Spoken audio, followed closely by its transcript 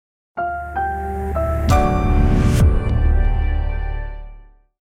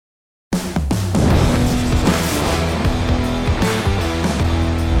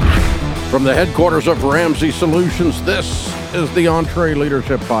From the headquarters of Ramsey Solutions, this is the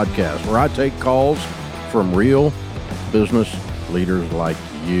EntreLeadership Podcast, where I take calls from real business leaders like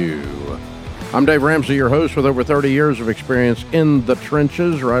you. I'm Dave Ramsey, your host with over 30 years of experience in the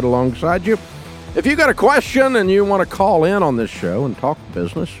trenches right alongside you. If you got a question and you want to call in on this show and talk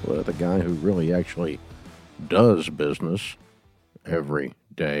business with a guy who really actually does business every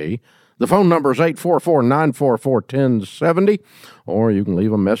day, the phone number is 844-944-1070, or you can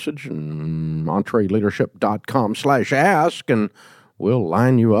leave a message at entreleadership.com/ask, and we'll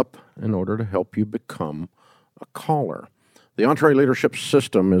line you up in order to help you become a caller. The EntreLeadership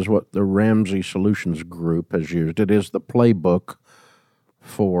system is what the Ramsey Solutions Group has used. It is the playbook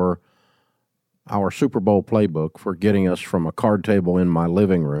for our Super Bowl playbook for getting us from a card table in my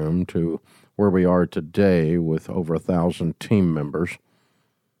living room to where we are today with over 1,000 team members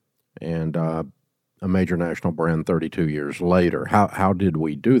and a major national brand 32 years later. How did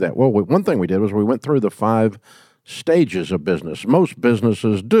we do that? Well, one thing we did was we went through the 5 stages of business. Most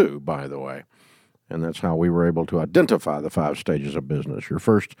businesses do, by the way. And that's how we were able to identify the 5 stages of business. Your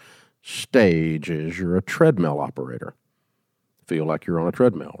first stage is you're a treadmill operator. Feel like you're on a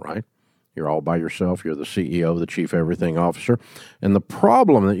treadmill, right? You're all by yourself. You're the CEO, the chief everything officer. And the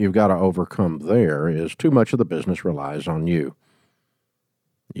problem that you've got to overcome there is too much of the business relies on you.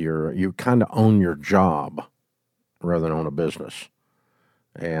 You kind of own your job rather than own a business.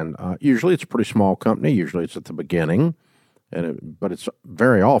 And usually it's a pretty small company. Usually it's at the beginning. But it's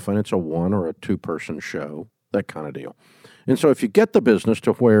very often it's a 1 or a 2-person show, that kind of deal. And so if you get the business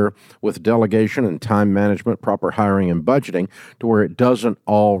to where, with delegation and time management, proper hiring and budgeting, to where it doesn't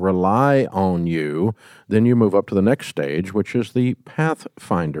all rely on you, then you move up to the next stage, which is the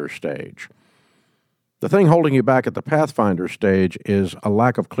Pathfinder stage. The thing holding you back at the Pathfinder stage is a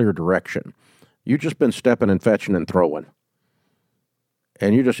lack of clear direction. You've just been stepping and fetching and throwing.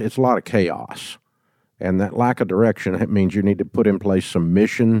 And it's a lot of chaos. And that lack of direction, it means you need to put in place some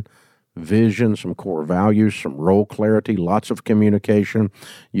mission, vision, some core values, some role clarity, lots of communication.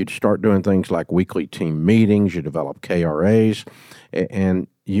 You'd start doing things like weekly team meetings. You develop KRAs, and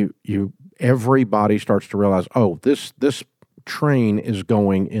everybody starts to realize, oh, this train is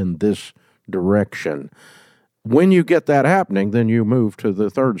going in this direction. When you get that happening, then you move to the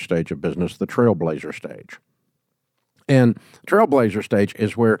 3rd stage of business, the Trailblazer stage. And Trailblazer stage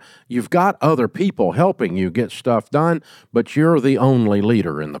is where you've got other people helping you get stuff done, but you're the only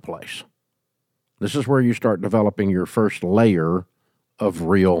leader in the place. This is where you start developing your first layer of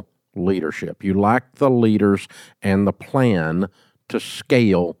real leadership. You lack the leaders and the plan to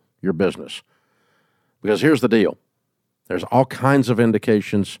scale your business. Because here's the deal. There's all kinds of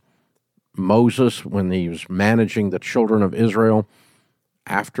indications. Moses, when he was managing the children of Israel,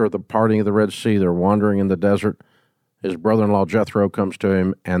 after the parting of the Red Sea, they're wandering in the desert. His brother-in-law Jethro comes to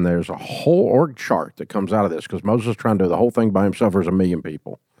him, and there's a whole org chart that comes out of this, because Moses is trying to do the whole thing by himself. There's 1 million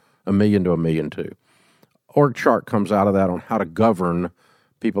people, 1 million to 1.2 million. Org chart comes out of that on how to govern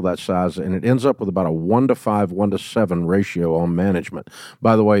people that size, and it ends up with about a 1-to-5, 1-to-7 ratio on management.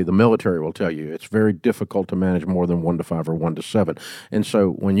 By the way, the military will tell you it's very difficult to manage more than 1-to-5 or 1-to-7. And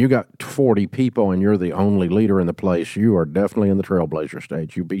so when you got 40 people and you're the only leader in the place, you are definitely in the Trailblazer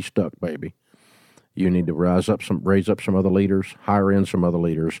stage. You be stuck, baby. You need to raise up some other leaders, hire in some other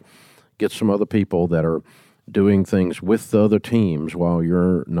leaders, get some other people that are doing things with the other teams while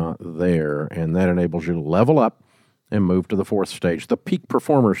you're not there, and that enables you to level up and move to the 4th stage, the peak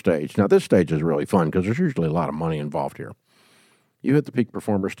performer stage. Now, this stage is really fun because there's usually a lot of money involved here. You hit the peak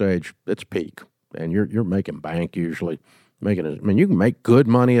performer stage, it's peak, and you're making bank usually. You can make good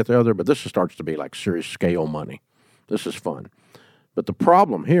money at the other, but this starts to be like serious scale money. This is fun. But the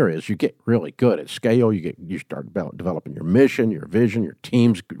problem here is you get really good at scale. You start developing your mission, your vision, your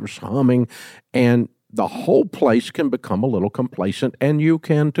team's humming, and the whole place can become a little complacent, and you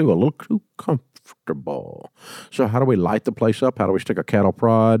can too, a little too comfortable. So how do we light the place up? How do we stick a cattle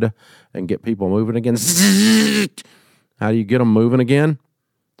prod and get people moving again? How do you get them moving again?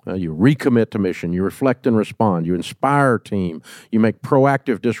 You recommit to mission. You reflect and respond. You inspire team. You make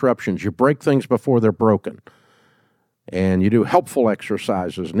proactive disruptions. You break things before they're broken. And you do helpful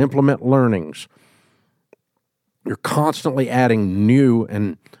exercises and implement learnings. You're constantly adding new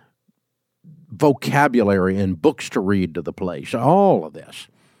and vocabulary and books to read to the place, all of this.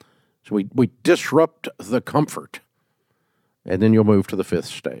 So we disrupt the comfort. And then you'll move to the 5th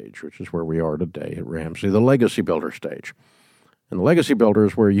stage, which is where we are today at Ramsey, the legacy builder stage. And the legacy builder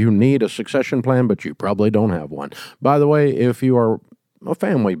is where you need a succession plan, but you probably don't have one. By the way, if you are a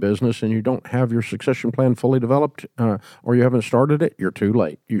family business and you don't have your succession plan fully developed or you haven't started it, you're too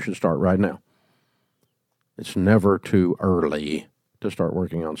late. You should start right now. It's never too early to start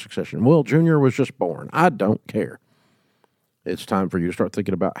working on succession. Will Jr. was just born. I don't care. It's time for you to start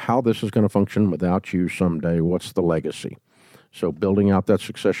thinking about how this is going to function without you someday. What's the legacy? So building out that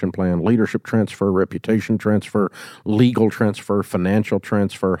succession plan, leadership transfer, reputation transfer, legal transfer, financial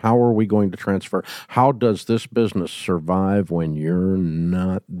transfer. How are we going to transfer? How does this business survive when you're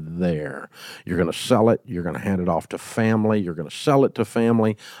not there? You're going to sell it. You're going to hand it off to family. You're going to sell it to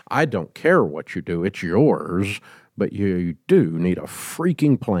family. I don't care what you do. It's yours, but you do need a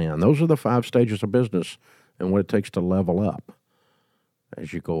freaking plan. Those are the 5 stages of business and what it takes to level up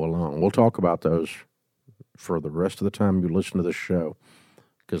as you go along. We'll talk about those for the rest of the time you listen to this show,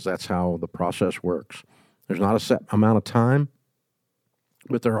 because that's how the process works. There's not a set amount of time,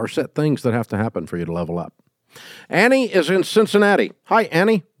 but there are set things that have to happen for you to level up. Annie is in Cincinnati. Hi,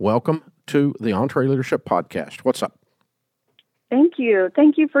 Annie. Welcome to the EntreLeadership Podcast. What's up? Thank you.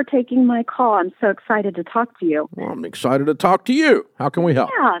 Thank you for taking my call. I'm so excited to talk to you. Well, I'm excited to talk to you. How can we help?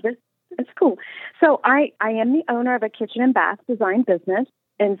 Yeah, that's cool. So I am the owner of a kitchen and bath design business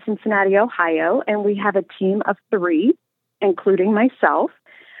in Cincinnati, Ohio, and we have a team of 3, including myself.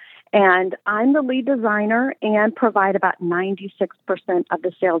 And I'm the lead designer and provide about 96% of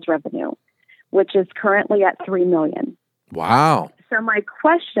the sales revenue, which is currently at $3 million. Wow. So my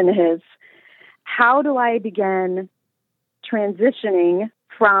question is, how do I begin transitioning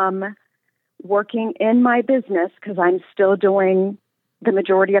from working in my business, because I'm still doing the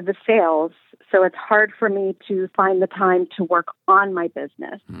majority of the sales, so it's hard for me to find the time to work on my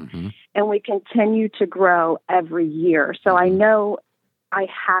business. Mm-hmm. And we continue to grow every year. So I know I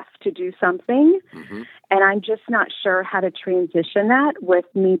have to do something, Mm-hmm. and I'm just not sure how to transition that with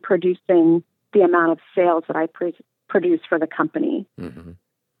me producing the amount of sales that I produce for the company. Mm-hmm.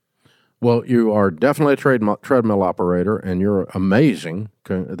 Well, you are definitely a treadmill operator, and you're amazing.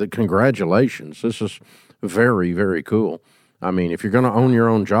 Congratulations. This is very, very cool. I mean, if you're going to own your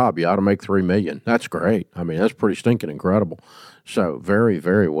own job, you ought to make $3 million. That's great. I mean, that's pretty stinking incredible. So very,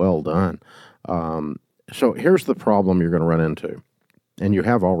 very well done. So here's the problem you're going to run into, and you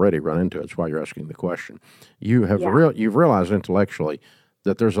have already run into it. That's why you're asking the question. You have you've realized intellectually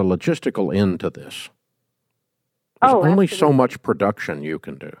that there's a logistical end to this. There's only so much production you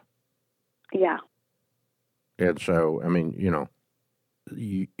can do. Yeah. And so, I mean,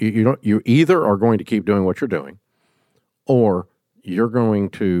 you either are going to keep doing what you're doing, or you're going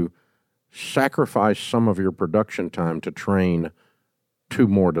to sacrifice some of your production time to train 2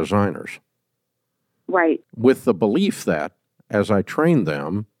 more designers. Right. With the belief that as I train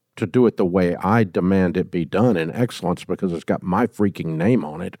them to do it the way I demand it be done in excellence, because it's got my freaking name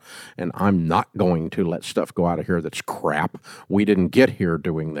on it, and I'm not going to let stuff go out of here that's crap. We didn't get here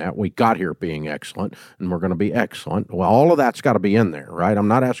doing that. We got here being excellent, and we're going to be excellent. Well, all of that's got to be in there, right? I'm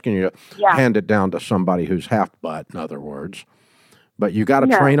not asking you to hand it down to somebody who's half-butt, in other words. But you got to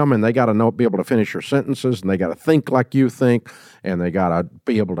train them, and they got to be able to finish your sentences, and they got to think like you think, and they got to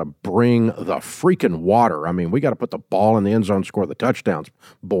be able to bring the freaking water. I mean, we got to put the ball in the end zone, score the touchdowns,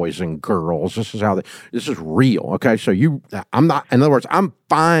 boys and girls. This is real. Okay, so I'm not. In other words, I'm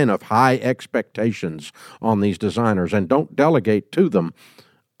fine of high expectations on these designers, and don't delegate to them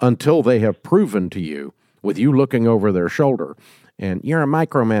until they have proven to you, with you looking over their shoulder. And you're a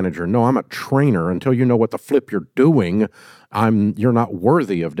micromanager. No, I'm a trainer. Until you know what the flip you're doing, you're not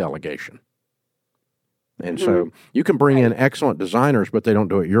worthy of delegation. And so you can bring in excellent designers, but they don't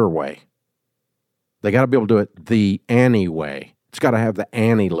do it your way. They got to be able to do it the Annie way. It's got to have the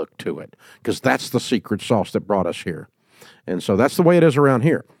Annie look to it, because that's the secret sauce that brought us here. And so that's the way it is around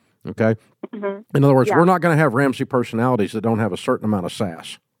here. Okay. Mm-hmm. In other words, we're not going to have Ramsey personalities that don't have a certain amount of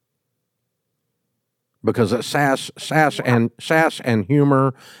sass. Because sass and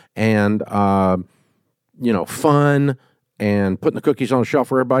humor and fun and putting the cookies on the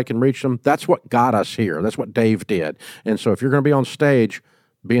shelf where everybody can reach them, that's what got us here. That's what Dave did. And so if you're going to be on stage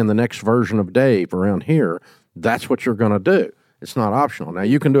being the next version of Dave around here, that's what you're going to do. It's not optional. Now,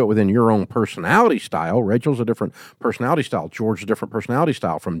 you can do it within your own personality style. Rachel's a different personality style. George's a different personality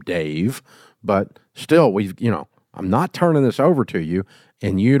style from Dave. But still, I'm not turning this over to you,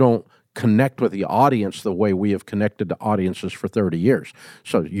 and you don't connect with the audience the way we have connected to audiences for 30 years.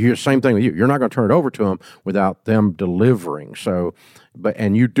 So same thing with you. You're not going to turn it over to them without them delivering. So,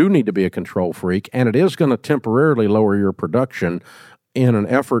 and you do need to be a control freak, and it is going to temporarily lower your production in an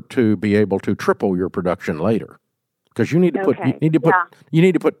effort to be able to triple your production later. Because you need to you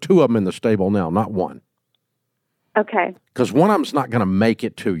need to put 2 of them in the stable now, not 1. Okay. Because one of them's not going to make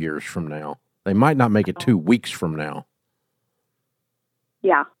it 2 years from now. They might not make it 2 weeks from now.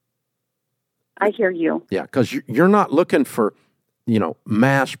 Yeah. I hear you. Yeah, because you're not looking for,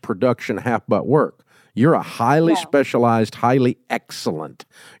 mass production half-butt work. You're a highly No. specialized, highly excellent.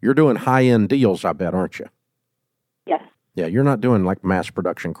 You're doing high-end deals, I bet, aren't you? Yes. Yeah, you're not doing like mass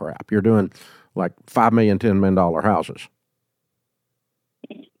production crap. You're doing like $5 million, $10 million houses.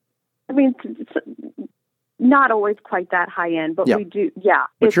 I mean, it's not always quite that high end, but Yeah. we do. Yeah.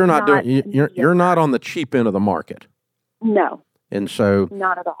 But it's you're not doing, you're not on the cheap end of the market. No, And so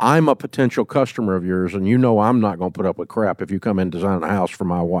not at all. I'm a potential customer of yours, and you know I'm not going to put up with crap if you come in and design a house for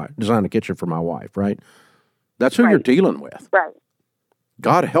my wife, design a kitchen for my wife, right? That's who you're Right. dealing with. Right.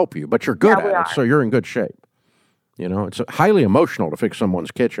 God help you, but you're good Yeah, we at it, are. so you're in good shape. You know, it's highly emotional to fix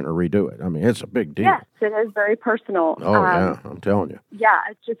someone's kitchen or redo it. I mean, it's a big deal. Yes, it is very personal. Oh, yeah, I'm telling you. Yeah,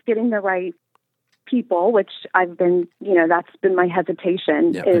 it's just getting the right people, which I've been, that's been my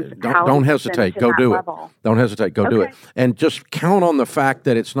hesitation. Yeah, Is how don't to get hesitate. to Go that do level. it. Don't hesitate. Go do it. Okay. And just count on the fact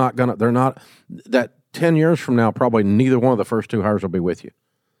that it's not going to, they're not, that 10 years from now, probably neither one of the first two hires will be with you.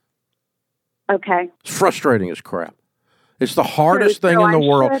 Okay. It's frustrating as crap. It's the hardest So thing in the I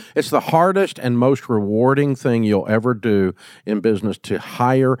world. should- It's the hardest and most rewarding thing you'll ever do in business, to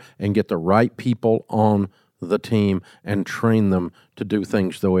hire and get the right people on the team and train them to do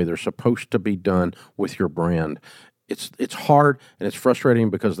things the way they're supposed to be done with your brand. It's hard and it's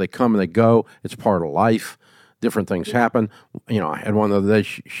frustrating because they come and they go. It's part of life. Different things happen. I had one the other day.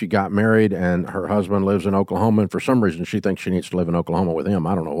 She got married and her husband lives in Oklahoma, and for some reason she thinks she needs to live in Oklahoma with him.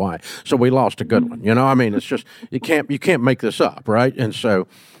 I don't know why. So we lost a good one. I mean, it's just you can't make this up, right? And so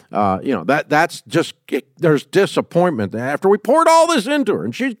that's just there's disappointment after we poured all this into her,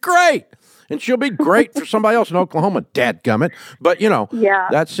 and she's great. And she'll be great for somebody else in Oklahoma, dadgummit. But, Yeah.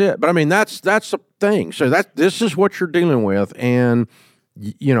 that's it. But, I mean, that's the thing. So this is what you're dealing with. And,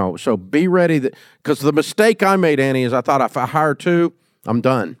 so be ready. Because the mistake I made, Annie, is I thought if I hire two, I'm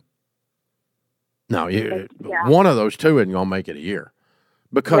done. No, Yeah. one of those two isn't going to make it a year.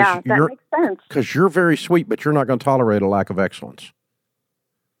 Because Yeah, that makes sense. because you're very sweet, but you're not going to tolerate a lack of excellence.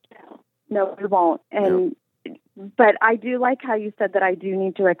 No, we won't. But I do like how you said that I do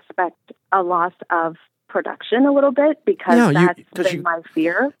need to expect a loss of production a little bit, because that's been my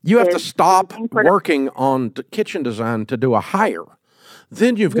fear. You have to is stop losing production. working on kitchen design to do a hire.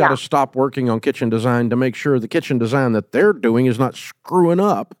 Then you've got to stop working on kitchen design to make sure the kitchen design that they're doing is not screwing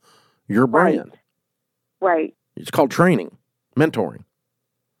up your brand. Right. It's called training, mentoring.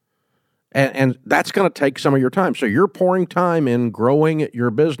 And that's going to take some of your time. So you're pouring time in growing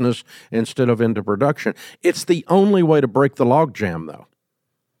your business instead of into production. It's the only way to break the log jam, though.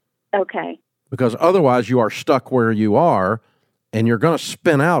 Okay. Because otherwise you are stuck where you are, and you're going to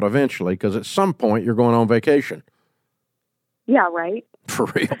spin out eventually, because at some point you're going on vacation. Yeah, right. For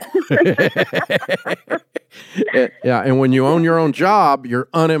real. Yeah, and when you own your own job, you're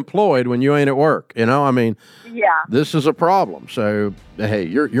unemployed when you ain't at work. I mean, Yeah. this is a problem. So, hey,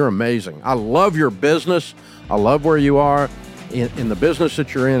 you're amazing. I love your business. I love where you are. In the business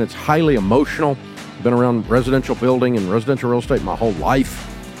that you're in, it's highly emotional. Been around residential building and residential real estate my whole life.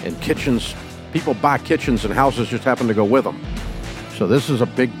 And kitchens, people buy kitchens and houses just happen to go with them. So this is a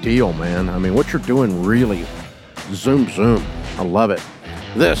big deal, man. I mean, what you're doing really, zoom. I love it.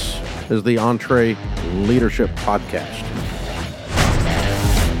 This is the Entree Leadership Podcast.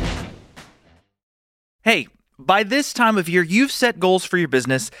 Hey, by this time of year, you've set goals for your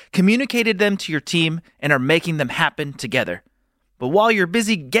business, communicated them to your team, and are making them happen together. But while you're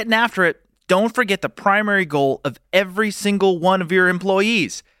busy getting after it, don't forget the primary goal of every single one of your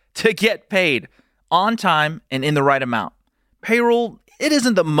employees: to get paid on time and in the right amount. Payroll, it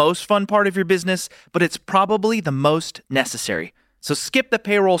isn't the most fun part of your business, but it's probably the most necessary. So skip the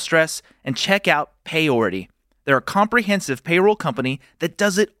payroll stress and check out Payority. They're a comprehensive payroll company that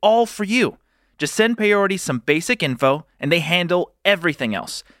does it all for you. Just send Payority some basic info and they handle everything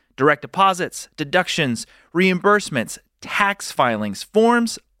else: direct deposits, deductions, reimbursements, tax filings,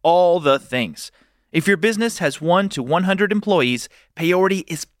 forms, all the things. If your business has 1 to 100 employees, Payority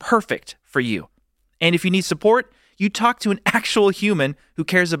is perfect for you. And if you need support, you talk to an actual human who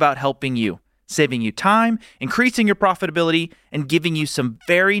cares about helping you, saving you time, increasing your profitability, and giving you some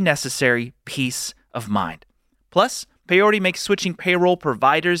very necessary peace of mind. Plus, Payority makes switching payroll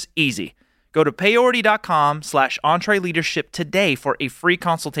providers easy. Go to payority.com/EntreLeadership today for a free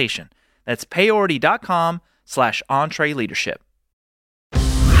consultation. That's payority.com/EntreLeadership.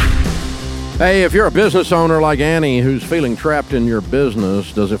 Hey, if you're a business owner like Annie who's feeling trapped in your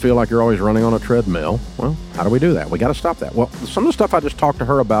business, does it feel like you're always running on a treadmill? Well, how do we do that? We got to stop that. Well, some of the stuff I just talked to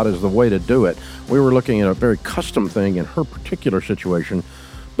her about is the way to do it. We were looking at a very custom thing in her particular situation.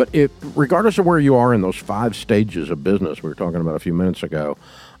 But regardless of where you are in those 5 stages of business we were talking about a few minutes ago,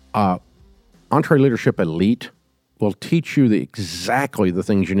 Entree Leadership Elite will teach you exactly the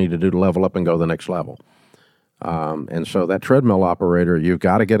things you need to do to level up and go to the next level. And so that treadmill operator, you've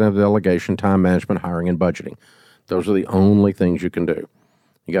got to get into delegation, time management, hiring, and budgeting. Those are the only things you can do.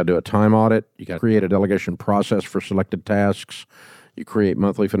 You got to do a time audit. You got to create a delegation process for selected tasks. You create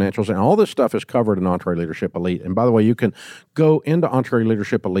monthly financials, and all this stuff is covered in EntreLeadership Elite. And by the way, you can go into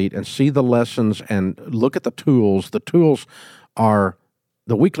EntreLeadership Elite and see the lessons and look at the tools. The tools are,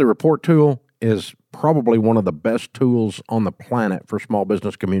 the weekly report tool is probably one of the best tools on the planet for small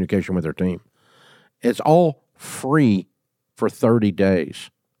business communication with their team. It's all free for 30 days.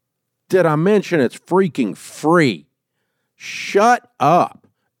 Did I mention it's freaking free? Shut up.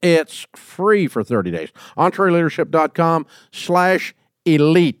 It's free for 30 days.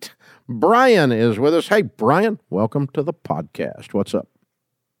 EntreLeadership.com/elite. Brian is with us. Hey, Brian, welcome to the podcast. What's up?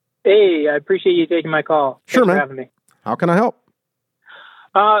 Hey, I appreciate you taking my call. Sure, Thanks man. for having me. How can I help?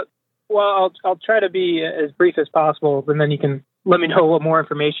 Well, I'll try to be as brief as possible, and then you can let me know what more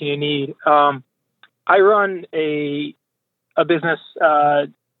information you need. I run a business.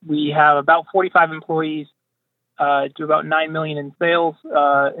 We have about 45 employees. Do about $9 million in sales,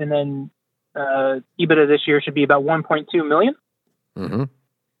 and then EBITDA this year should be about $1.2 million. Mm-hmm.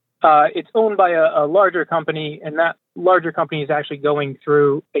 It's owned by a larger company, and that larger company is actually going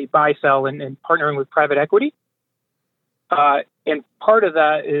through a buy-sell and partnering with private equity. And part of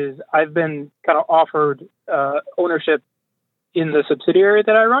that is I've been kind of offered ownership in the subsidiary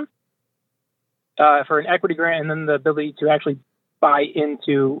that I run for an equity grant, and then the ability to actually buy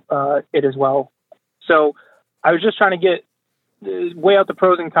into it as well. So I was just trying to weigh out the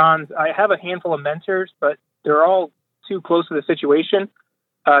pros and cons. I have a handful of mentors, but they're all too close to the situation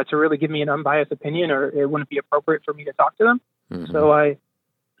to really give me an unbiased opinion, or it wouldn't be appropriate for me to talk to them. Mm-hmm. So I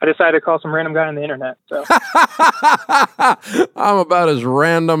decided to call some random guy on the internet. So I'm about as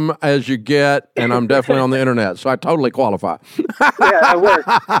random as you get, and I'm definitely on the internet, so I totally qualify. Yeah, that works.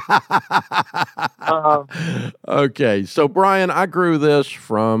 Okay, so Brian, I grew this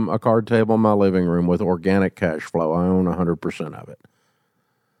from a card table in my living room with organic cash flow. I own 100% of it.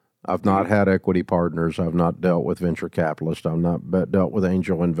 I've not had equity partners. I've not dealt with venture capitalists. I've not dealt with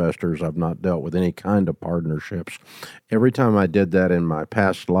angel investors. I've not dealt with any kind of partnerships. Every time I did that in my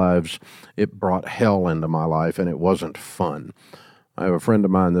past lives, it brought hell into my life, and it wasn't fun. I have a friend of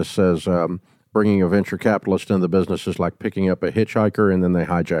mine that says bringing a venture capitalist into the business is like picking up a hitchhiker and then they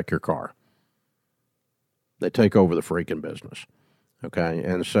hijack your car. They take over the freaking business. Okay,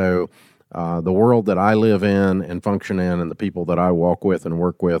 and so the world that I live in and function in and the people that I walk with and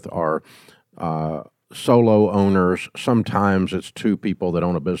work with are solo owners. Sometimes it's two people that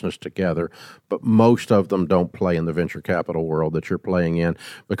own a business together, but most of them don't play in the venture capital world that you're playing in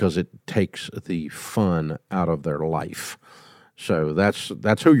because it takes the fun out of their life. So that's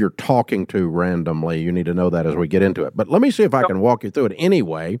who you're talking to randomly. You need to know that as we get into it. But let me see if I can walk you through it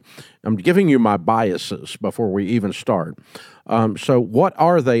anyway. I'm giving you my biases before we even start. So what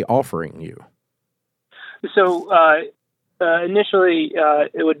are they offering you? So initially,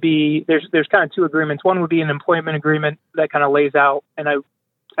 it would be there's kind of two agreements. One would be an employment agreement that kind of lays out, and I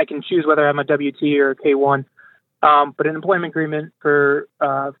can choose whether I'm a W-2 or a K-1. But an employment agreement for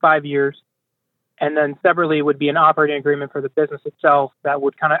 5 years. And then separately would be an operating agreement for the business itself that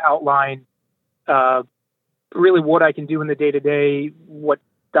would kind of outline really what I can do in the day-to-day, what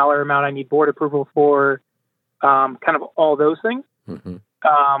dollar amount I need board approval for, kind of all those things. Mm-hmm.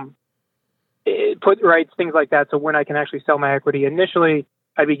 It put rights, things like that, so when I can actually sell my equity. Initially,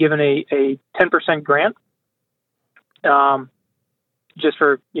 I'd be given a 10% grant just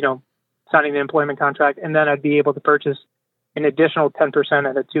for, signing the employment contract, and then I'd be able to purchase an additional 10%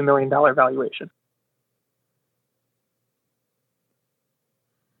 at a $2 million valuation.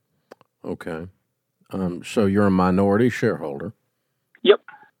 Okay. So you're a minority shareholder. Yep.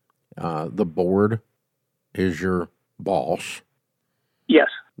 The board is your boss. Yes.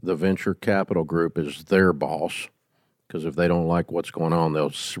 The venture capital group is their boss, because if they don't like what's going on,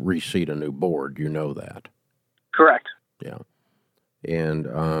 they'll reseat a new board. You know that. Correct. Yeah.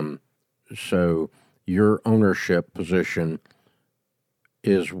 And so your ownership position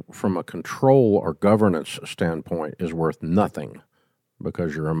is, from a control or governance standpoint, is worth nothing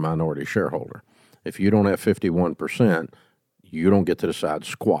because you're a minority shareholder. If you don't have 51%, you don't get to decide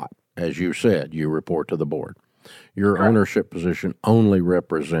squat. As you said, you report to the board. Your ownership position only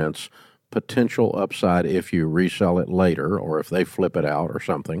represents potential upside if you resell it later or if they flip it out or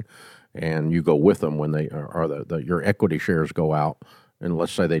something and you go with them when they your equity shares go out, and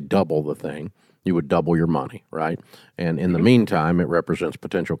let's say they double the thing, you would double your money, right? And in the meantime, it represents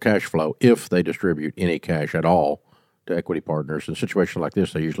potential cash flow if they distribute any cash at all to equity partners. In situations like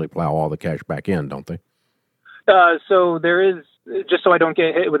this, they usually plow all the cash back in, don't they? So there is, just so I don't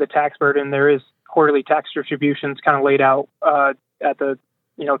get hit with a tax burden, there is quarterly tax distributions kind of laid out at the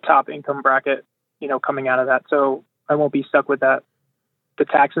top income bracket, coming out of that. So I won't be stuck with that, the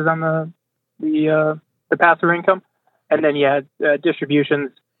taxes on the pass-through income, and then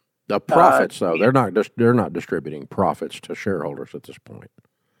distributions. The profits, though, they're not distributing profits to shareholders at this point.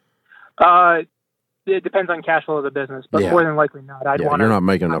 It depends on cash flow of the business, but more than likely not. You're not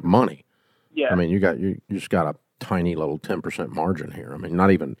making enough money. Yeah. I mean, you just got a tiny little 10% margin here. I mean, not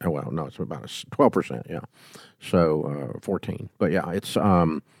even, no, it's about 12%, yeah. So 14. But yeah, it's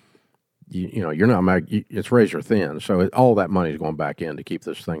you're not it's razor thin. So all that money is going back in to keep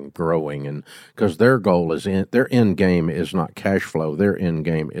this thing growing, and because their goal is their end game is not cash flow. Their end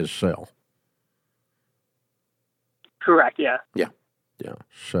game is sell. Correct. Yeah. Yeah.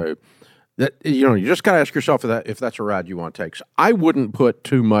 So that you just got to ask yourself if that's a ride you want to take. So I wouldn't put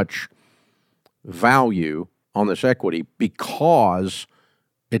too much value on this equity because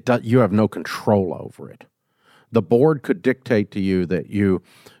you have no control over it. The board could dictate to you that you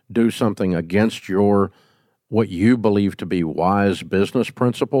do something against what you believe to be wise business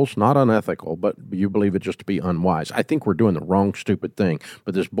principles, not unethical, but you believe it just to be unwise. I think we're doing the wrong stupid thing,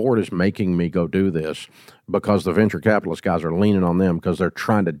 but this board is making me go do this because the venture capitalist guys are leaning on them because they're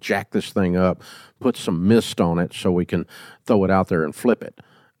trying to jack this thing up, put some mist on it so we can throw it out there and flip it.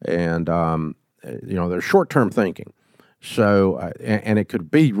 And, they're short-term thinking. So, and it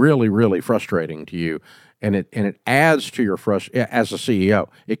could be really, really frustrating to you. And it adds to your frustration as a CEO.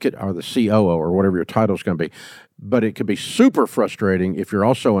 It could, or the COO, or whatever your title is going to be. But it could be super frustrating if you're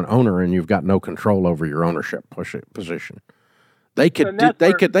also an owner and you've got no control over your ownership position. They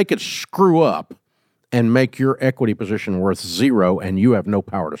could screw up and make your equity position worth zero, and you have no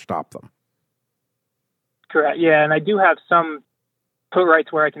power to stop them. Correct. Yeah, and I do have some put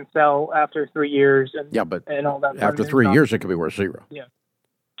rights where I can sell after 3 years. And all that. After 3 years, it could be worth zero. Yeah,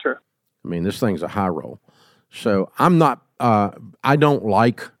 sure. I mean, this thing's a high roll. So I'm not, I don't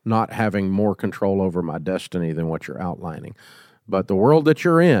like not having more control over my destiny than what you're outlining. But the world that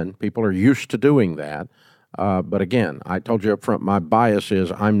you're in, people are used to doing that. But again, I told you up front, my bias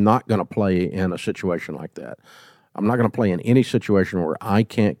is I'm not going to play in a situation like that. I'm not going to play in any situation where I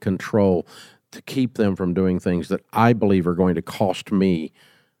can't control to keep them from doing things that I believe are going to cost me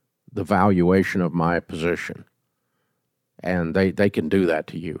the valuation of my position. And they can do that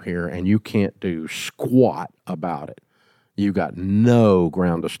to you here, and you can't do squat about it. You got no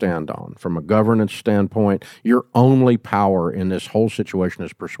ground to stand on. From a governance standpoint, your only power in this whole situation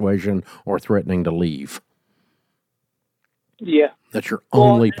is persuasion or threatening to leave. Yeah. That's your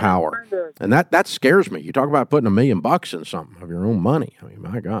only power. And that scares me. You talk about putting $1 million in something of your own money. I mean,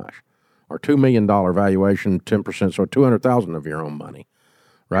 my gosh. Or $2 million valuation, 10%, so $200,000 of your own money.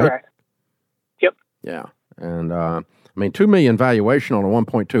 Right? Correct. Yep. Yeah. And I mean, $2 million valuation on a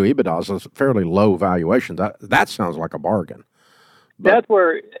 1.2 EBITDA is a fairly low valuation. That sounds like a bargain. But that's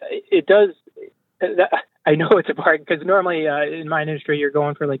where it does. I know it's a bargain because normally in my industry you're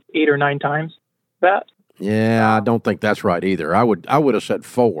going for like 8 or 9 times that. Yeah, I don't think that's right either. I would have said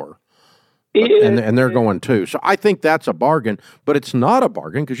 4, and they're going 2. So I think that's a bargain, but it's not a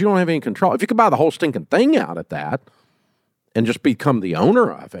bargain because you don't have any control. If you could buy the whole stinking thing out at that and just become the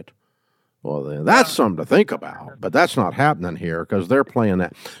owner of it, well, then that's something to think about, but that's not happening here because they're playing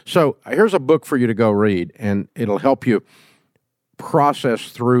that. So here's a book for you to go read, and it'll help you process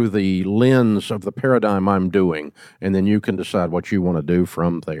through the lens of the paradigm I'm doing, and then you can decide what you want to do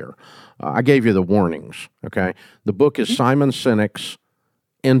from there. I gave you the warnings, okay? The book is Simon Sinek's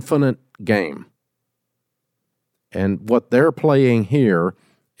Infinite Game, and what they're playing here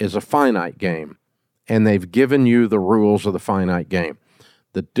is a finite game, and they've given you the rules of the finite game.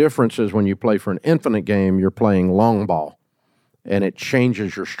 The difference is when you play for an infinite game, you're playing long ball, and it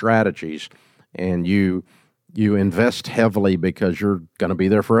changes your strategies, and you invest heavily because you're going to be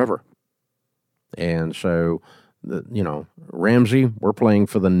there forever. And so, Ramsey, we're playing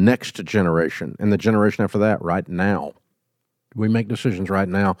for the next generation, and the generation after that right now. We make decisions right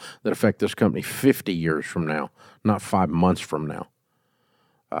now that affect this company 50 years from now, not 5 months from now.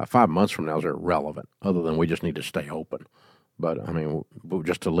 5 months from now is irrelevant, other than we just need to stay open. But, I mean,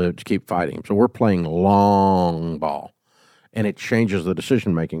 just to keep fighting. So we're playing long ball, and it changes the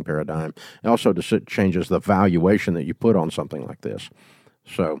decision-making paradigm. It also changes the valuation that you put on something like this.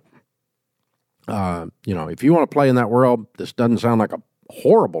 So, if you want to play in that world, this doesn't sound like a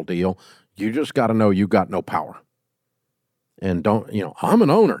horrible deal. You just got to know you got no power. And don't, I'm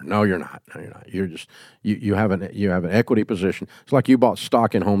an owner. No, you're not. No, you're not. You're just, you have an equity position. It's like you bought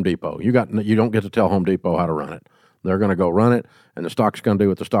stock in Home Depot. You don't get to tell Home Depot how to run it. They're going to go run it, and the stock's going to do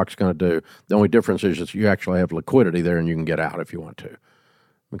what the stock's going to do. The only difference is that you actually have liquidity there, and you can get out if you want to,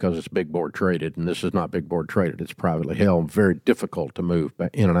 because it's big board traded, and this is not big board traded. It's privately held. Very difficult to move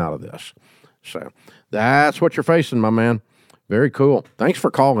in and out of this. So that's what you're facing, my man. Very cool. Thanks for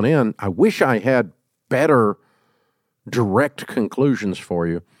calling in. I wish I had better direct conclusions for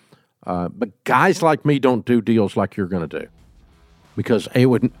you. But guys like me don't do deals like you're going to do, because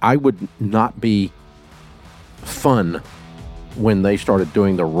I would not be fun when they started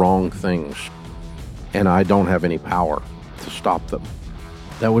doing the wrong things, and I don't have any power to stop them.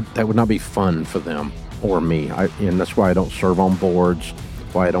 That would not be fun for them or me. And that's why I don't serve on boards,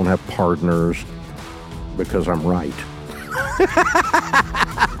 why I don't have partners, because I'm right.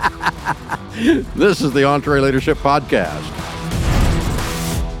 This is the EntreLeadership Podcast.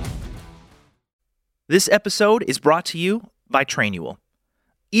 This episode is brought to you by Trainual.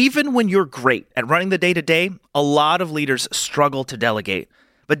 Even when you're great at running the day-to-day, a lot of leaders struggle to delegate.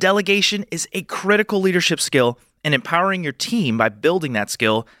 But delegation is a critical leadership skill, and empowering your team by building that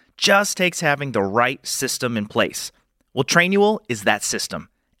skill just takes having the right system in place. Well, Trainual is that system,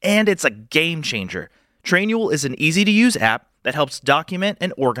 and it's a game changer. Trainual is an easy-to-use app that helps document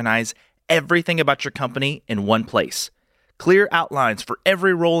and organize everything about your company in one place. Clear outlines for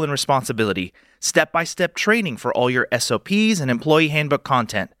every role and responsibility, step-by-step training for all your SOPs and employee handbook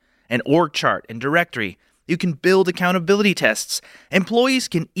content, an org chart and directory. You can build accountability tests. Employees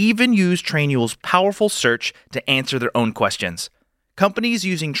can even use Trainual's powerful search to answer their own questions. Companies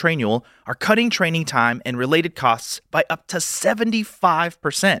using Trainual are cutting training time and related costs by up to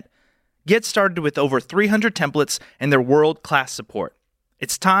 75%. Get started with over 300 templates and their world-class support.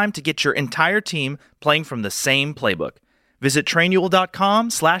 It's time to get your entire team playing from the same playbook. Visit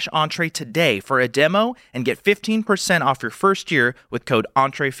Trainual.com/Entre today for a demo and get 15% off your first year with code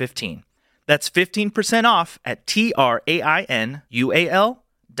Entre15. That's 15% off at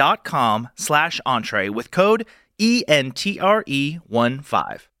Trainual.com/Entre with code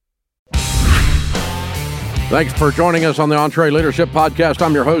ENTRE15. Thanks for joining us on the EntreLeadership Podcast.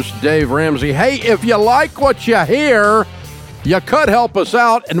 I'm your host, Dave Ramsey. Hey, if you like what you hear, you could help us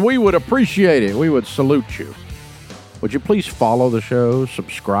out, and we would appreciate it. We would salute you. Would you please follow the show,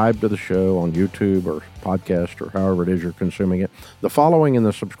 subscribe to the show on YouTube or podcast or however it is you're consuming it? The following and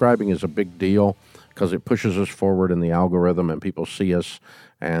the subscribing is a big deal because it pushes us forward in the algorithm and people see us,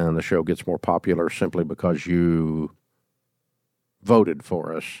 and the show gets more popular simply because you voted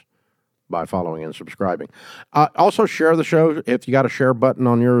for us by following and subscribing. Also share the show. If you got a share button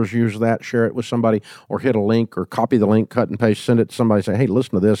on yours, use that, share it with somebody, or hit a link or copy the link, cut and paste, send it to somebody, say, hey,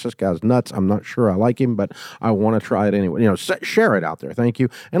 listen to this guy's nuts. I'm not sure I like him, but I want to try it anyway. Share it out there. Thank you.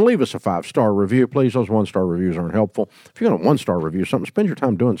 And leave us a 5-star review, please. Those 1-star reviews aren't helpful. If you got a 1-star review, spend your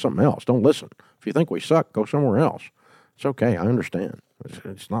time doing something else. Don't listen. If you think we suck, go somewhere else. It's okay. I understand.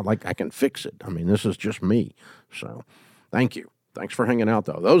 It's not like I can fix it. I mean, this is just me. So thank you. Thanks for hanging out,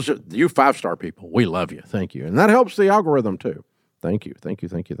 though. Those are you 5-star people. We love you. Thank you. And that helps the algorithm, too. Thank you. Thank you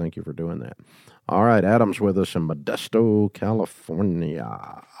for doing that. All right, Adam's with us in Modesto,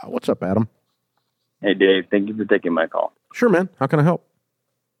 California. What's up, Adam? Hey, Dave. Thank you for taking my call. Sure, man. How can I help?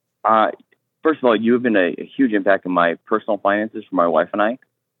 First of all, you have been a huge impact on my personal finances for my wife and I.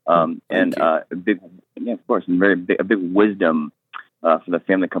 A big wisdom for the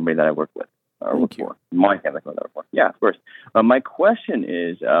family company that I work with. My family company that I work for. Yeah, of course. My question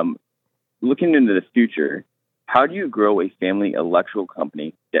is, looking into the future, how do you grow a family electrical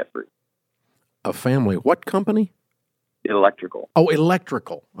company debt-free? A family what company? Electrical. Oh,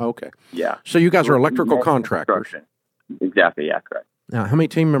 electrical. Okay. Yeah. So you guys are electrical contractors. Exactly. Yeah, correct. Now, how many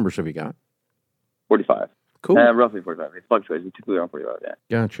team members have you got? 45. Cool. Roughly 45. It fluctuates. We typically around 45, yeah.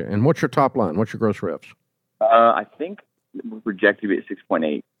 Gotcha. And what's your top line? What's your gross revs? I think we're projected to be at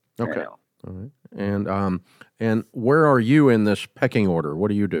 6.8. Okay. Right. All right. And where are you in this pecking order? What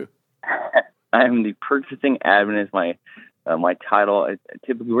do you do? I am the purchasing admin is my title.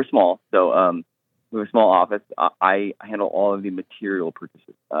 Typically, we're small, so we have a small office. I handle all of the material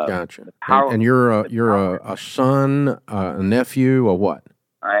purchases. Gotcha. And you're a son, a nephew, or what?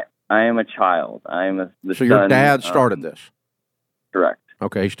 I am a child. I am the So son, your dad started this? Correct.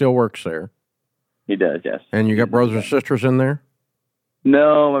 Okay, he still works there. He does, yes. And you got brothers and sisters in there?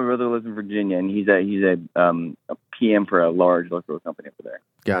 No, my brother lives in Virginia, and he's a PM for a large electrical company over there.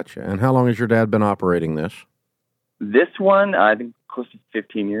 Gotcha. And how long has your dad been operating this? This one, I think, close to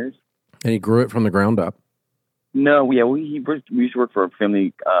 15 years. And he grew it from the ground up? No, yeah, we used to work for a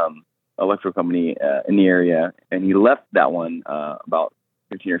family electrical company in the area, and he left that one about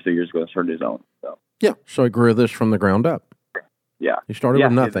 15 or so years ago and started his own. So yeah, so he grew this from the ground up. Yeah. He started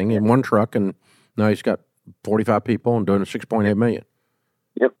with nothing in one truck, and now he's got 45 people and doing $6.8 million.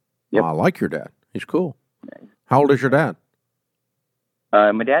 Yep. Well, I like your dad. He's cool. How old is your dad?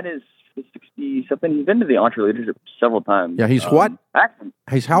 My dad is 60-something. He's been to the EntreLeadership several times. Yeah, he's what? Actually,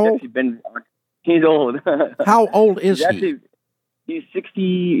 he's how old? He's old. How old is he? Actually, he's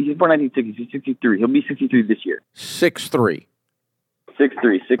 60. He's born 1960. He's 63. He'll be 63 this year. 6'3".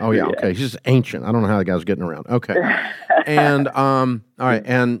 6'3". Oh yeah, okay. He's just ancient. I don't know how the guy's getting around. Okay. And all right,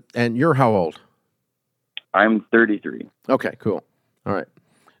 and you're how old? I'm 33. Okay, cool. All right.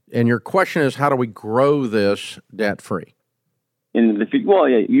 And your question is, how do we grow this debt free? Well,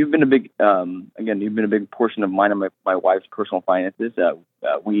 yeah, you've been a big you've been a big portion of mine and my wife's personal finances.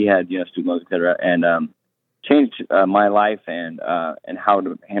 We had student loans, et cetera, and changed my life and how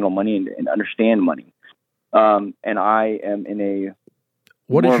to handle money and understand money. And I am in a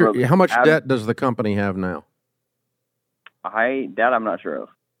how much debt does the company have now? I'm not sure of.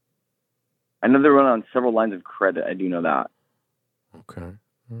 I know they run on several lines of credit. I do know that. Okay.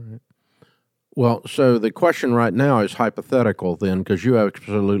 All right. Well, so the question right now is hypothetical then, because you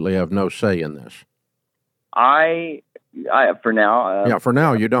absolutely have no say in this. I for now. For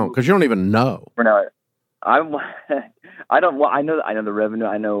now you don't, because you don't even know. For now, I don't. Well, I know the revenue.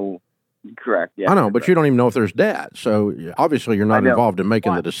 I know. Correct. Yeah. I know, but you don't even know if there's debt. So obviously you're not involved in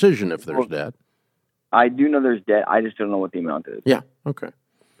making the decision if there's debt. I do know there's debt. I just don't know what the amount is. Yeah. Okay.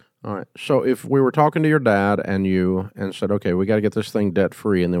 All right. So if we were talking to your dad and you and said, okay, we got to get this thing debt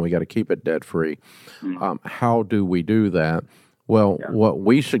free and then we got to keep it debt free, how do we do that? Well, what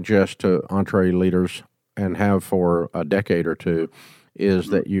we suggest to EntreLeaders and have for a decade or two is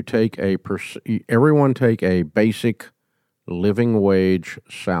that you take everyone take a basic living wage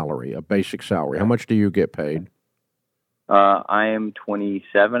salary, a basic salary. How much do you get paid? I am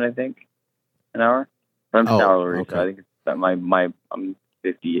 27, I think, an hour. I'm salary, okay. So I think it's that I'm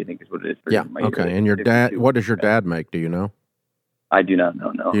 50, I think is what it is. For Okay. And your dad, what does your dad make? Do you know? I do not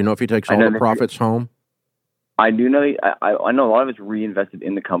know. No. Do you know if he takes all the profits home? I do know. I know a lot of it's reinvested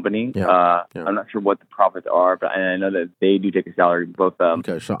in the company. I'm not sure what the profits are, but I know that they do take a salary. Both.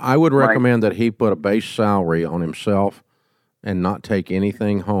 Okay. So I would recommend that he put a base salary on himself and not take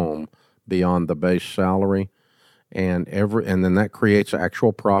anything home beyond the base salary, and then that creates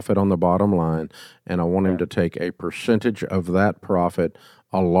actual profit on the bottom line. And I want him to take a percentage of that profit,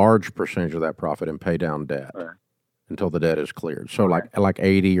 a large percentage of that profit, and pay down debt until the debt is cleared. So like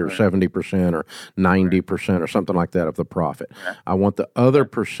 80 or 70% or 90% or something like that of the profit. I want the other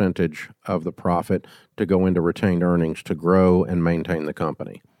percentage of the profit to go into retained earnings to grow and maintain the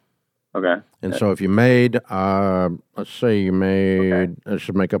company. Okay. And so if you made, let's say you made, I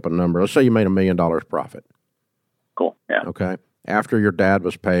should make up a number. Let's say you made $1 million profit. Cool. Yeah. Okay. After your dad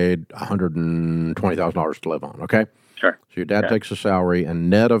was paid $120,000 to live on. Okay. Sure. So your dad takes a salary, and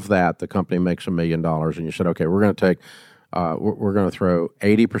net of that, the company makes $1 million. And you said, okay, we're going to take, we're going to throw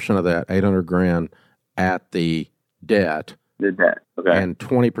 80% of that, $800,000, at the debt. The debt. Okay. And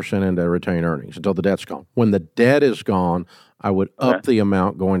 20% into retained earnings until the debt's gone. When the debt is gone, I would up the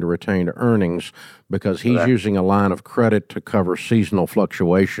amount going to retained earnings because he's using a line of credit to cover seasonal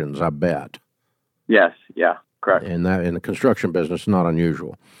fluctuations, I bet. Yes, yeah, correct. And that in the construction business is not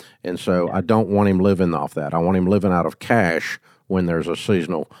unusual. And so I don't want him living off that. I want him living out of cash when there's a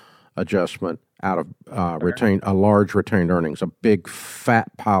seasonal adjustment out of a large retained earnings, a big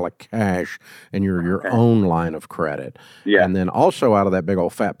fat pile of cash, and your own line of credit. Yeah. And then also out of that big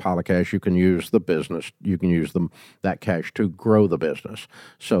old fat pile of cash, you can use the business. You can use that cash to grow the business.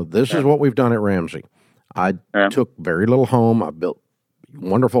 So this is what we've done at Ramsey. I took very little home. I built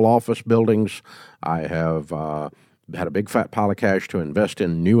wonderful office buildings. I have had a big fat pile of cash to invest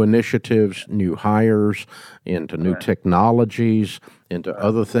in new initiatives, new hires, into new technologies, into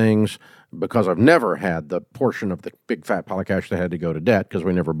other things, because I've never had the portion of the big fat pile of cash that had to go to debt because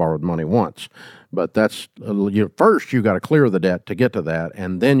we never borrowed money once. But that's first you got to clear the debt to get to that,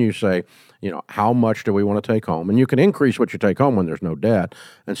 and then you say, how much do we want to take home? And you can increase what you take home when there's no debt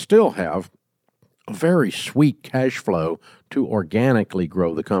and still have a very sweet cash flow to organically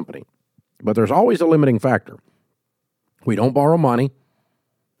grow the company. But there's always a limiting factor. We don't borrow money,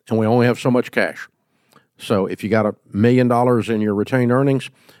 and we only have so much cash. So if you got $1 million in your retained earnings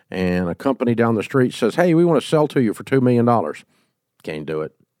and a company down the street says, hey, we want to sell to you for $2 million, can't do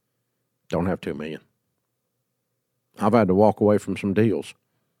it. Don't have $2 million. I've had to walk away from some deals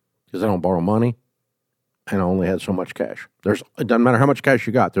because I don't borrow money and I only had so much cash. It doesn't matter how much cash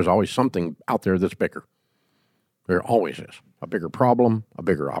you got. There's always something out there that's bigger. There always is. A bigger problem, a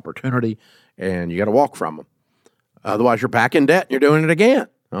bigger opportunity, and you got to walk from them. Otherwise, you're back in debt and you're doing it again.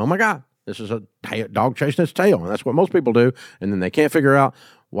 Oh, my God. This is a dog chasing its tail, and that's what most people do. And then they can't figure out,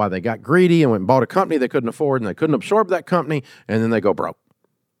 why they got greedy and went and bought a company they couldn't afford and they couldn't absorb that company, and then they go broke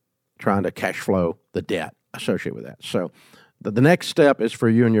trying to cash flow the debt associated with that. So the next step is for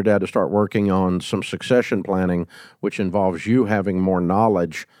you and your dad to start working on some succession planning, which involves you having more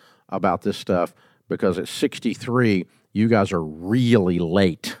knowledge about this stuff, because at 63, you guys are really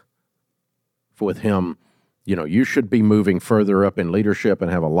late with him. You know, you should be moving further up in leadership and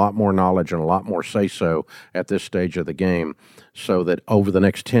have a lot more knowledge and a lot more say-so at this stage of the game, so that over the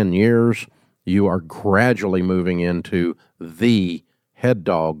next 10 years, you are gradually moving into the head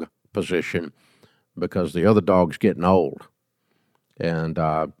dog position, because the other dog's getting old. And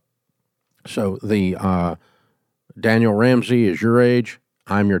so the Daniel Ramsey is your age.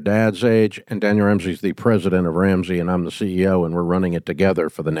 I'm your dad's age, and Daniel Ramsey's the president of Ramsey, and I'm the CEO, and we're running it together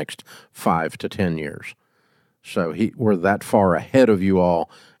for the next 5 to 10 years. So we're that far ahead of you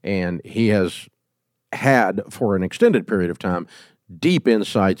all, and he has had, for an extended period of time, deep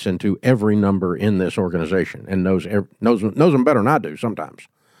insights into every number in this organization, and knows them better than I do sometimes.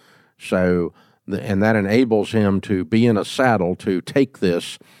 So, and that enables him to be in a saddle to take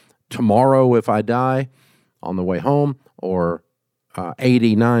this tomorrow if I die on the way home, or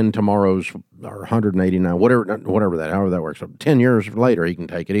 89 tomorrows, or 189, whatever that, however that works. So 10 years later, he can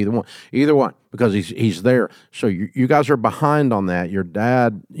take it, either one, because he's there. So you guys are behind on that. Your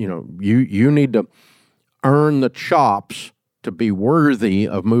dad, you need to earn the chops to be worthy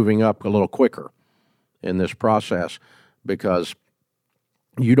of moving up a little quicker in this process, because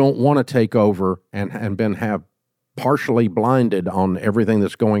you don't want to take over and then have partially blinded on everything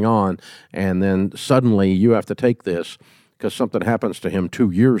that's going on, and then suddenly you have to take this because something happens to him 2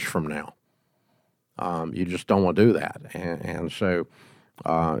 years from now. You just don't want to do that. And so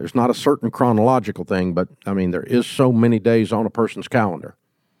it's not a certain chronological thing, but, I mean, there is so many days on a person's calendar.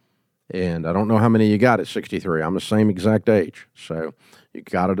 And I don't know how many you got at 63. I'm the same exact age. So you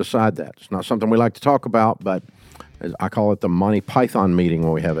got to decide that. It's not something we like to talk about, but I call it the Monty Python meeting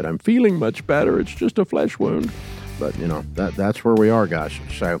when we have it. I'm feeling much better. It's just a flesh wound. But, that's where we are, guys.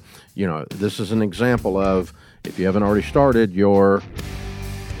 So, this is an example of, if you haven't already started your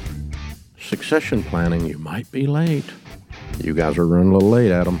succession planning, you might be late. You guys are running a little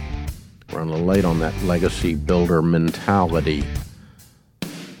late, Adam. Running a little late on that legacy builder mentality.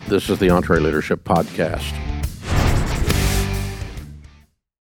 This is the EntreLeadership Podcast.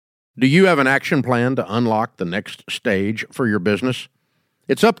 Do you have an action plan to unlock the next stage for your business?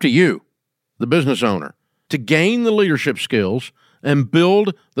 It's up to you, the business owner, to gain the leadership skills and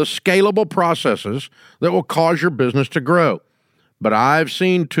build the scalable processes that will cause your business to grow. But I've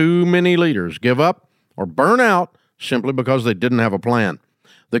seen too many leaders give up or burn out simply because they didn't have a plan.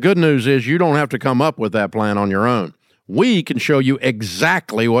 The good news is you don't have to come up with that plan on your own. We can show you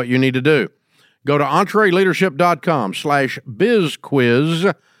exactly what you need to do. Go to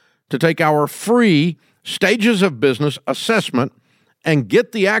EntreLeadership.com/bizquiz to take our free Stages of Business assessment and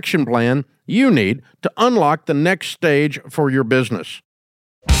get the action plan you need to unlock the next stage for your business.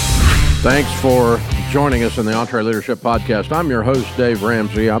 Thanks for joining us in the EntreLeadership Podcast. I'm your host, Dave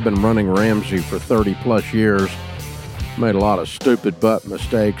Ramsey. I've been running Ramsey for 30 plus years. Made a lot of stupid butt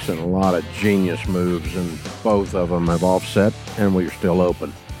mistakes and a lot of genius moves, and both of them have offset, and we're still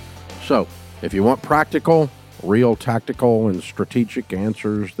open. So, if you want practical, real tactical, and strategic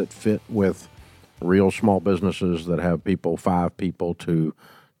answers that fit with real small businesses that have 5 people to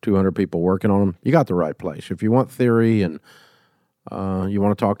 200 people working on them, you got the right place. If you want theory and you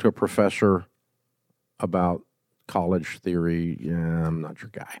want to talk to a professor about college theory, I'm not your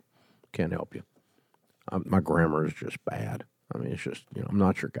guy. Can't help you. My grammar is just bad. I mean, it's just, I'm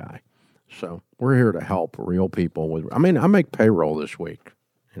not your guy. So we're here to help real people with, I make payroll this week,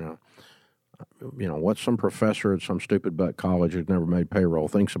 what some professor at some stupid butt college who's never made payroll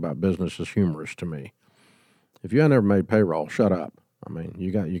thinks about business is humorous to me. If you ain't never made payroll, shut up.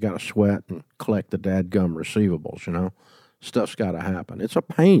 You got to sweat and collect the dadgum receivables, Stuff's got to happen. It's a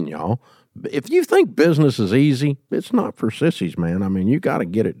pain, y'all. If you think business is easy, it's not for sissies, man. You got to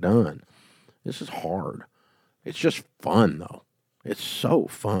get it done. This is hard. It's just fun, though. It's so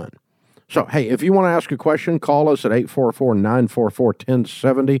fun. So, hey, if you want to ask a question, call us at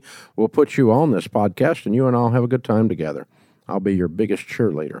 844-944-1070. We'll put you on this podcast, and you and I'll have a good time together. I'll be your biggest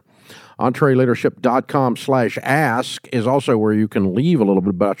cheerleader. EntreLeadership.com/ask is also where you can leave a little bit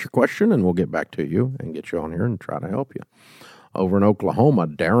about your question, and we'll get back to you and get you on here and try to help you. Over in Oklahoma,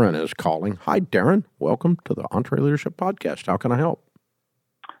 Darren is calling. Hi, Darren. Welcome to the EntreLeadership Podcast. How can I help?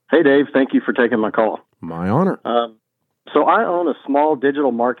 Hey, Dave. Thank you for taking my call. My honor. So I own a small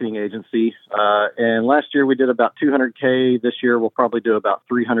digital marketing agency, and last year we did about $200K. This year we'll probably do about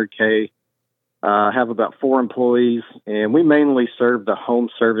 $300K. Have about 4 employees, and we mainly serve the home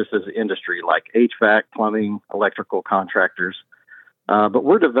services industry like HVAC, plumbing, electrical contractors. But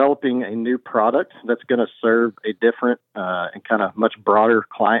we're developing a new product that's going to serve a different and kind of much broader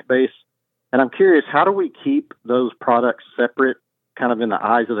client base. And I'm curious, how do we keep those products separate kind of in the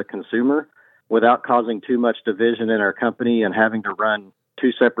eyes of the consumer without causing too much division in our company and having to run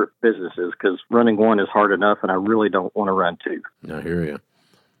 2 separate businesses? Because running one is hard enough, and I really don't want to run 2. I hear you.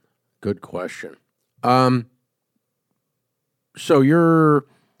 Good question. So you're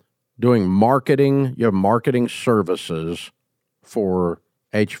doing marketing, you have marketing services for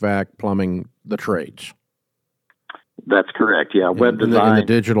HVAC, plumbing, the trades. That's correct. Yeah. Web design. In the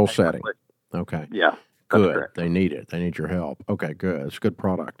digital setting. Okay. Yeah. Good. Correct. They need it. They need your help. Okay, good. It's a good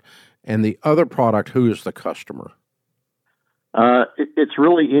product. And the other product, who is the customer? It's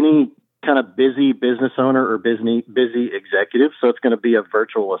really any kind of busy business owner or busy executive. So it's going to be a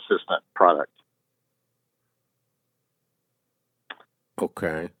virtual assistant product.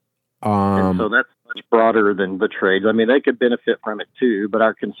 Okay. And so that's much broader than the trades. I mean, they could benefit from it too, but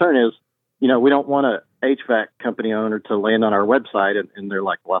our concern is, we don't want a HVAC company owner to land on our website and they're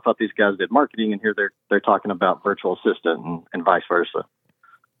like, well, I thought these guys did marketing, and here they're talking about virtual assistant and vice versa.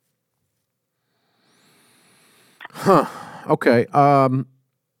 Huh. Okay.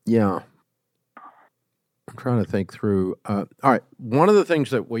 Yeah. I'm trying to think through. All right. One of the things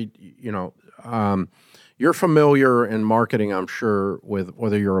that you're familiar in marketing, I'm sure, with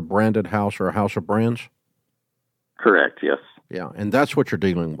whether you're a branded house or a house of brands? Correct, yes. Yeah, and that's what you're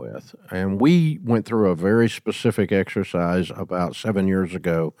dealing with. And we went through a very specific exercise about 7 years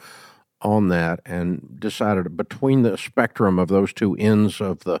ago on that and decided between the spectrum of those 2 ends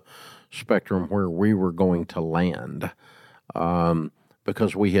of the spectrum where we were going to land,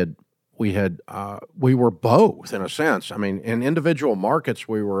 because we were both in a sense. I mean, in individual markets,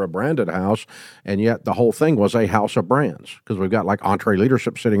 we were a branded house, and yet the whole thing was a house of brands, because we've got like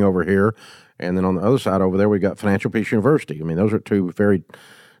EntreLeadership sitting over here, and then on the other side over there, we got Financial Peace University. I mean, those are 2 very,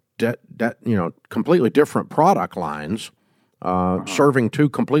 completely different product lines, serving 2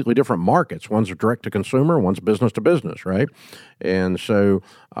 completely different markets. One's direct to consumer, one's business to business, right? And so,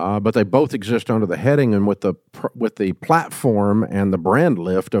 but they both exist under the heading and with the platform and the brand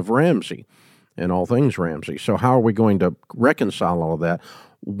lift of Ramsey and all things Ramsey. So how are we going to reconcile all of that?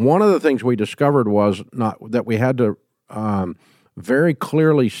 One of the things we discovered was that we had to very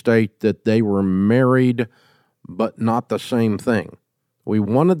clearly state that they were married, but not the same thing. We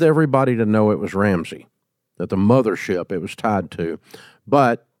wanted everybody to know it was Ramsey, that the mothership it was tied to,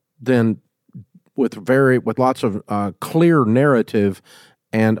 but then with lots of clear narrative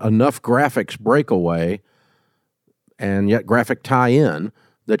and enough graphics breakaway, and yet graphic tie-in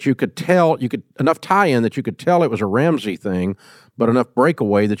that you could tell enough tie-in that you could tell it was a Ramsey thing, but enough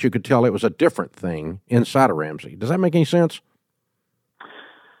breakaway that you could tell it was a different thing inside of Ramsey. Does that make any sense?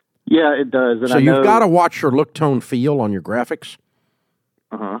 Yeah, it does. And so you've got to watch your look, tone, feel on your graphics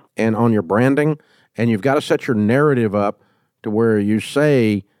and on your branding. And you've got to set your narrative up to where you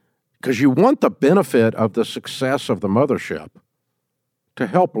say, because you want the benefit of the success of the mothership to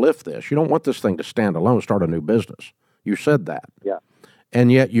help lift this. You don't want this thing to stand alone, start a new business. You said that. Yeah. And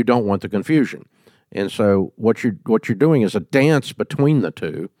yet you don't want the confusion. And so what you're doing is a dance between the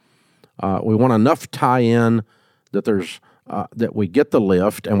 2. We want enough tie-in that that we get the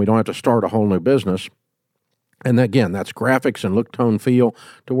lift and we don't have to start a whole new business. And again, that's graphics and look, tone, feel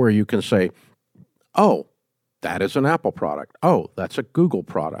to where you can say, oh, that is an Apple product. Oh, that's a Google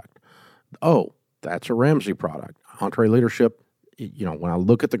product. Oh, that's a Ramsey product. EntreLeadership, when I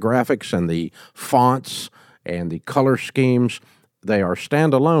look at the graphics and the fonts and the color schemes, they are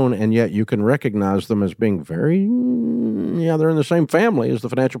standalone, and yet you can recognize them as being they're in the same family as the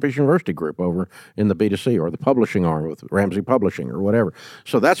Financial Peace University group over in the B2C or the publishing arm with Ramsey Publishing or whatever.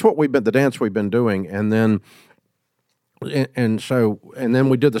 So that's what the dance we've been doing. And then we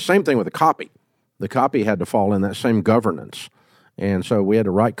did the same thing with the copy. The copy had to fall in that same governance. And so we had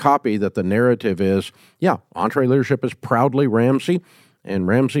to write copy that the narrative is, EntreLeadership is proudly Ramsey, and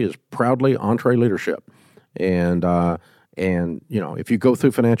Ramsey is proudly EntreLeadership. And if you go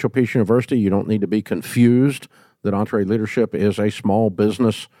through Financial Peace University, you don't need to be confused that EntreLeadership is a small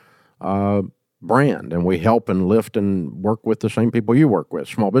business brand, and we help and lift and work with the same people you work with,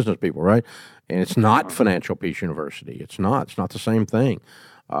 small business people, right? And it's not Financial Peace University. It's not the same thing.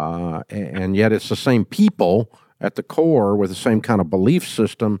 And yet it's the same people at the core with the same kind of belief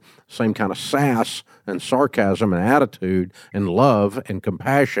system, same kind of sass and sarcasm and attitude and love and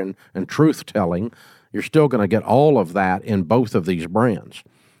compassion and truth-telling. You're still going to get all of that in both of these brands,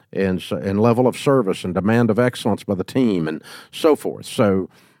 and level of service and demand of excellence by the team and so forth. So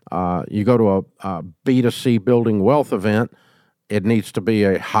You go to a B2C building wealth event, it needs to be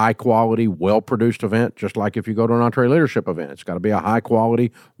a high-quality, well-produced event, just like if you go to an EntreLeadership event. It's got to be a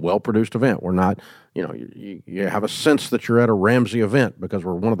high-quality, well-produced event. We're not, you have a sense that you're at a Ramsey event because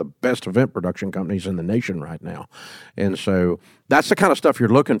we're one of the best event production companies in the nation right now. And so that's the kind of stuff you're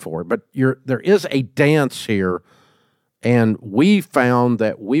looking for. But there is a dance here, and we found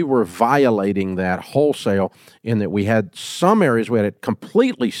that we were violating that wholesale in that we had some areas we had it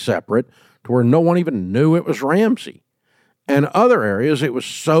completely separate to where no one even knew it was Ramsey. And other areas, it was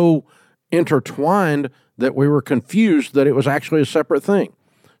so intertwined that we were confused that it was actually a separate thing.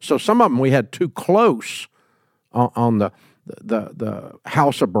 So some of them we had too close on the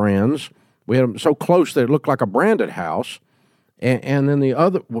house of brands. We had them so close that it looked like a branded house. And then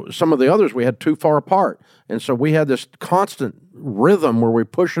some of the others we had too far apart. And so we had this constant rhythm where we're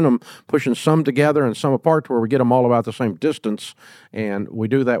pushing some together and some apart to where we get them all about the same distance. And we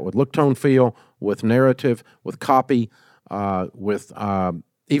do that with look, tone, feel, with narrative, with copy, with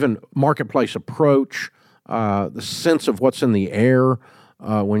even marketplace approach, the sense of what's in the air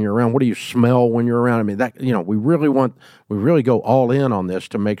when you're around. What do you smell when you're around? I mean, that we really go all in on this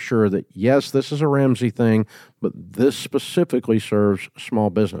to make sure that yes, this is a Ramsey thing, but this specifically serves small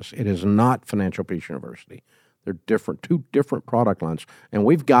business. It is not Financial Peace University. They're different, two different product lines, and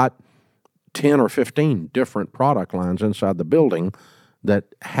we've got 10 or 15 different product lines inside the building that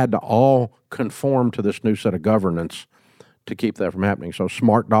had to all conform to this new set of governance to keep that from happening. So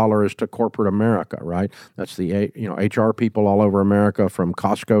Smart Dollar is to corporate America, right? That's the HR people all over America, from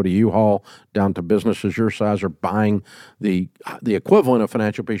Costco to U-Haul down to businesses your size, are buying the equivalent of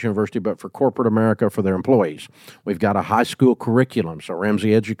Financial Peace University, but for corporate America for their employees. We've got a high school curriculum, so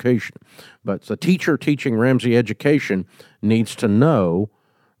Ramsey Education. But the teacher teaching Ramsey Education needs to know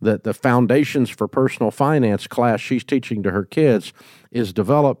that the Foundations for Personal Finance class she's teaching to her kids is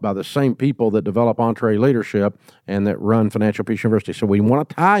developed by the same people that develop EntreLeadership and that run Financial Peace University. So we want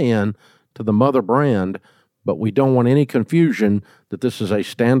to tie in to the mother brand, but we don't want any confusion that this is a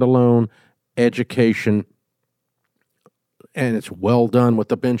standalone education and it's well done with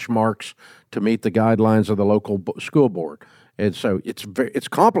the benchmarks to meet the guidelines of the local school board. And so it's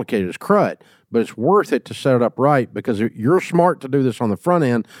complicated as crud, but it's worth it to set it up right because you're smart to do this on the front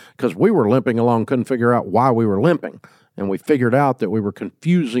end because we were limping along, couldn't figure out why we were limping. And we figured out that we were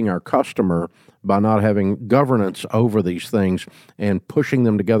confusing our customer by not having governance over these things and pushing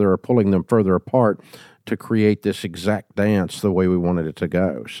them together or pulling them further apart to create this exact dance the way we wanted it to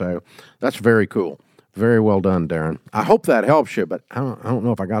go. So that's very cool. Very well done, Darren. I hope that helps you, but I don't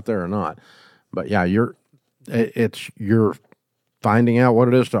know if I got there or not. But yeah, you're finding out what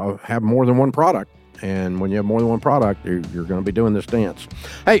it is to have more than one product. And when you have more than one product, you're going to be doing this dance.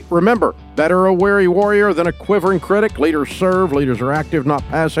 Hey, remember, better a wary warrior than a quivering critic. Leaders serve. Leaders are active, not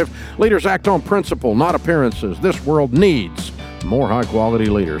passive. Leaders act on principle, not appearances. This world needs more high-quality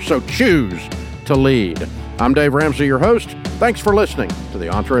leaders. So choose to lead. I'm Dave Ramsey, your host. Thanks for listening to the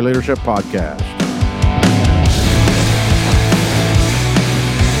EntreLeadership Podcast.